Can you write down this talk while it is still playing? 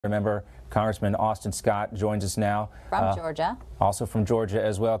Remember, Congressman Austin Scott joins us now. From Georgia. Also from Georgia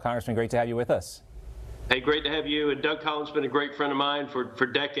as well. Congressman, great to have you with us. Hey, great to have you. And Doug Collins has been a great friend of mine for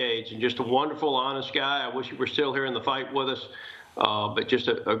decades and just a wonderful, honest guy. I wish he were still here in the fight with us, but just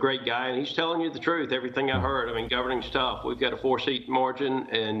a great guy. And he's telling you the truth, everything I heard. I mean, governing's tough. We've got a 4-seat margin,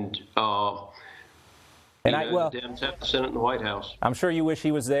 and the Dems have the Senate and the White House. I'm sure you wish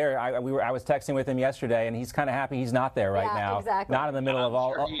he was there. I was texting with him yesterday, and he's kind of happy he's not there right now. Exactly. Not in the middle of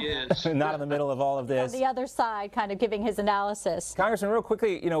all. Sure he is. Not in the middle of all of this. On the other side, kind of giving his analysis. Congressman, real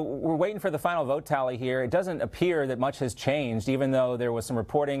quickly, we're waiting for the final vote tally here. It doesn't appear that much has changed, even though there was some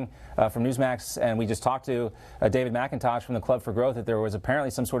reporting from Newsmax, and we just talked to David McIntosh from the Club for Growth that there was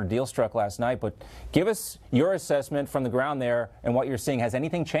apparently some sort of deal struck last night. But give us your assessment from the ground there and what you're seeing. Has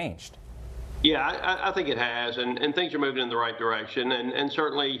anything changed? Yeah, I think it has, and things are moving in the right direction. And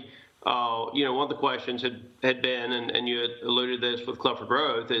certainly, one of the questions had been, and you had alluded to this with Club for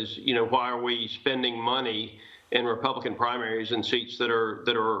Growth, is, why are we spending money in Republican primaries and seats that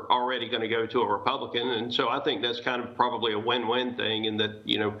are already going to go to a Republican? And so I think that's kind of probably a win-win thing, in that,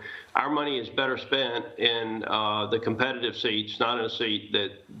 our money is better spent in the competitive seats, not in a seat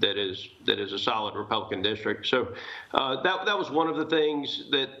that is a solid Republican district. So that was one of the things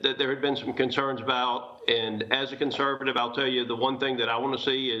that there had been some concerns about. And as a conservative, I'll tell you, the one thing that I want to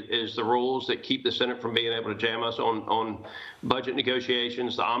see is the rules that keep the Senate from being able to jam us on budget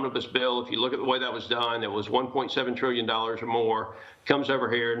negotiations. The omnibus bill, if you look at the way that was done, it was $1.7 trillion or more, comes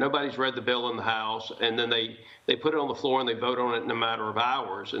over here. Nobody's read the bill in the House, and then they put it on the floor and they vote on it in a matter of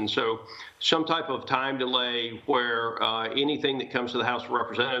hours. And so some type of time delay where anything that comes to the House of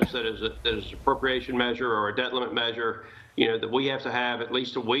Representatives that is an appropriation measure or a debt limit measure, that we have to have at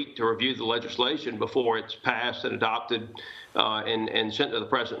least a week to review the legislation before it's passed and adopted and sent to the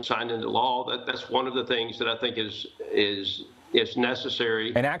president and signed into law. That's one of the things that I think is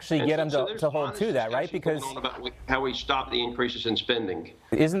necessary. And actually get them to hold to that, right? Because about how we stop the increases in spending.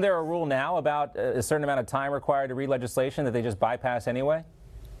 Isn't there a rule now about a certain amount of time required to read legislation that they just bypass anyway?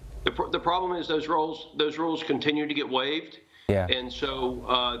 The problem is those rules continue to get waived. Yeah. And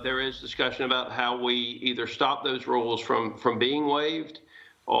so there is discussion about how we either stop those rules from being waived,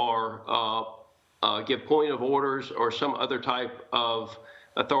 or give point of orders or some other type of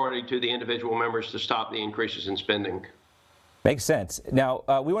authority to the individual members to stop the increases in spending. Makes sense. Now,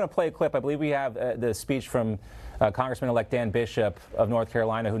 we want to play a clip. I believe we have the speech from Congressman-elect Dan Bishop of North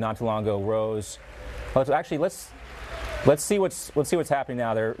Carolina, who not too long ago rose. Actually, let's see what's happening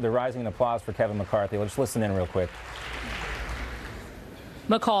now. They're rising in applause for Kevin McCarthy. Let's listen in real quick.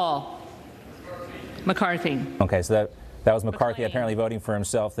 McCarthy. Okay, so that was McCarthy apparently voting for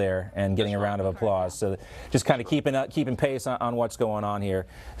himself there and getting a round of applause. So just kind of keeping pace on what's going on here.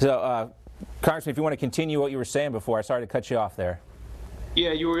 So, Congressman, if you want to continue what you were saying before, I started to cut you off there.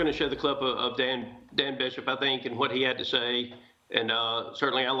 Yeah, you were going to show the clip of Dan Bishop, I think, and what he had to say. And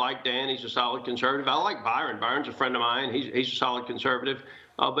certainly I like Dan. He's a solid conservative. I like Byron. Byron's a friend of mine. He's a solid conservative.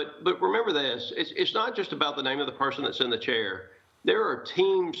 But remember this, it's not just about the name of the person that's in the chair. There are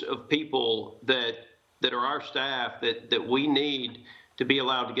teams of people that are our staff that we need to be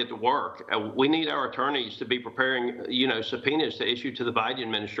allowed to get to work. We need our attorneys to be preparing, subpoenas to issue to the Biden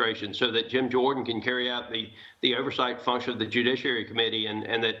administration so that Jim Jordan can carry out the oversight function of the Judiciary Committee,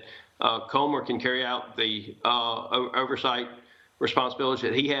 and that Comer can carry out the oversight responsibilities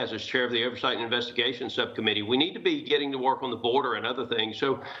that he has as chair of the Oversight and Investigation Subcommittee. We need to be getting to work on the border and other things.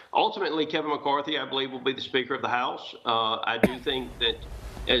 So ultimately, Kevin McCarthy, I believe, will be the Speaker of the House. I do think that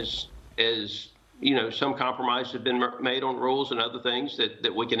as some compromises have been made on rules and other things,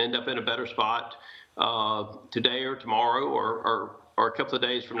 that we can end up in a better spot today or tomorrow or a couple of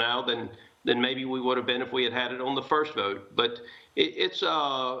days from now than maybe we would have been if we had it on the first vote. But it's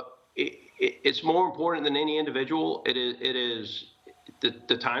more important than any individual. It is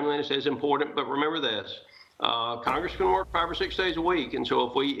the timeliness is important. But remember this: Congress can work 5 or 6 days a week, and so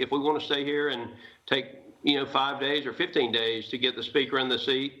if we want to stay here and take 5 days or 15 days to get the Speaker in the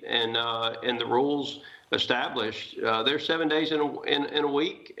seat and the rules established, there's 7 days in a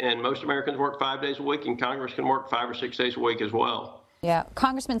week, and most Americans work 5 days a week, and Congress can work 5 or 6 days a week as well. Yeah,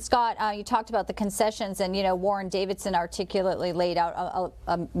 Congressman Scott, you talked about the concessions, and Warren Davidson articulately laid out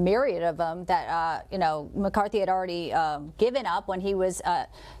a myriad of them that McCarthy had already given up when he was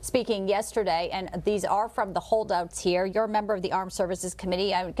speaking yesterday, and these are from the holdouts here. You're a member of the Armed Services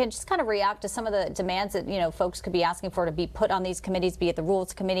Committee. I can just kind of react to some of the demands that folks could be asking for to be put on these committees, be it the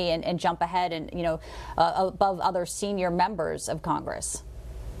Rules Committee, and jump ahead and above other senior members of Congress.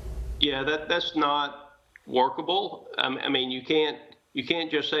 Yeah, that's not workable. I mean, you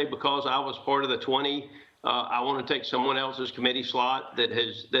can't just say because I was part of the 20 I want to take someone else's committee slot that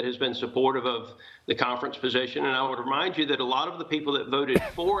has been supportive of the conference position. And I would remind you that a lot of the people that voted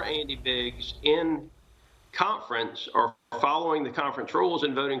for Andy Biggs in conference are following the conference rules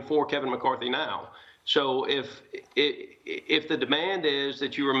and voting for Kevin McCarthy now. So if the demand is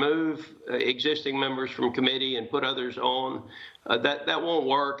that you remove existing members from committee and put others on, that won't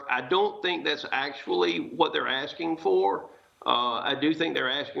work. I don't think that's actually what they're asking for. I do think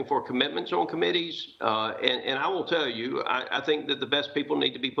they're asking for commitments on committees, and I will tell you, I think that the best people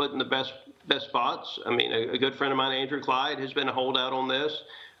need to be put in the best spots. I mean, a good friend of mine, Andrew Clyde, has been a holdout on this.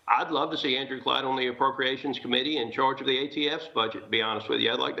 I'd love to see Andrew Clyde on the Appropriations Committee in charge of the ATF's budget, to be honest with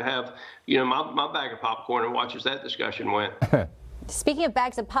you. I'd like to have, my bag of popcorn and watch as that discussion went. Speaking of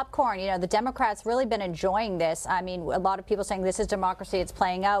bags of popcorn, the Democrats really been enjoying this. I mean, a lot of people saying this is democracy, it's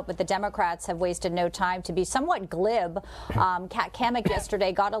playing out, but the Democrats have wasted no time to be somewhat glib. Kat Cammack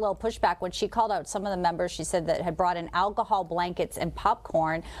yesterday got a little pushback when she called out some of the members, she said, that had brought in alcohol, blankets, and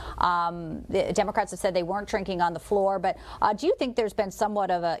popcorn. The Democrats have said they weren't drinking on the floor, but do you think there's been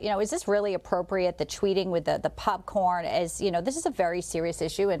somewhat of a, is this really appropriate, the tweeting with the popcorn? As this is a very serious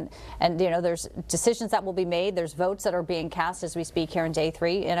issue, and there's decisions that will be made, there's votes that are being cast as we speak here in day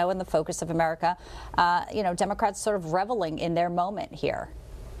 3, in the focus of America. Democrats sort of reveling in their moment here.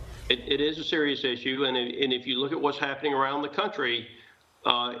 It is a serious issue, and if you look at what's happening around the country,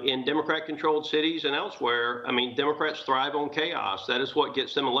 in Democrat-controlled cities and elsewhere, I mean, Democrats thrive on chaos. That is what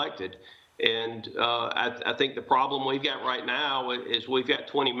gets them elected. And I think the problem we've got right now is we've got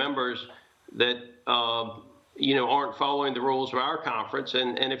 20 members that aren't following the rules of our conference.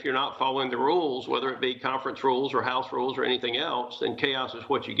 And if you're not following the rules, whether it be conference rules or House rules or anything else, then chaos is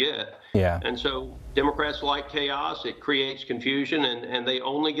what you get. Yeah. And so Democrats like chaos. It creates confusion, and they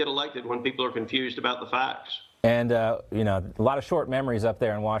only get elected when people are confused about the facts. And, a lot of short memories up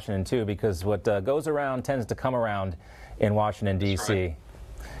there in Washington, too, because what goes around tends to come around in Washington, D.C.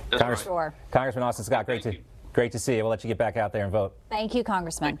 That's right. Congressman Austin Scott, great to see you. We'll let you get back out there and vote. Thank you,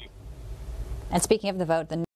 Congressman. Thank you. And speaking of the vote, the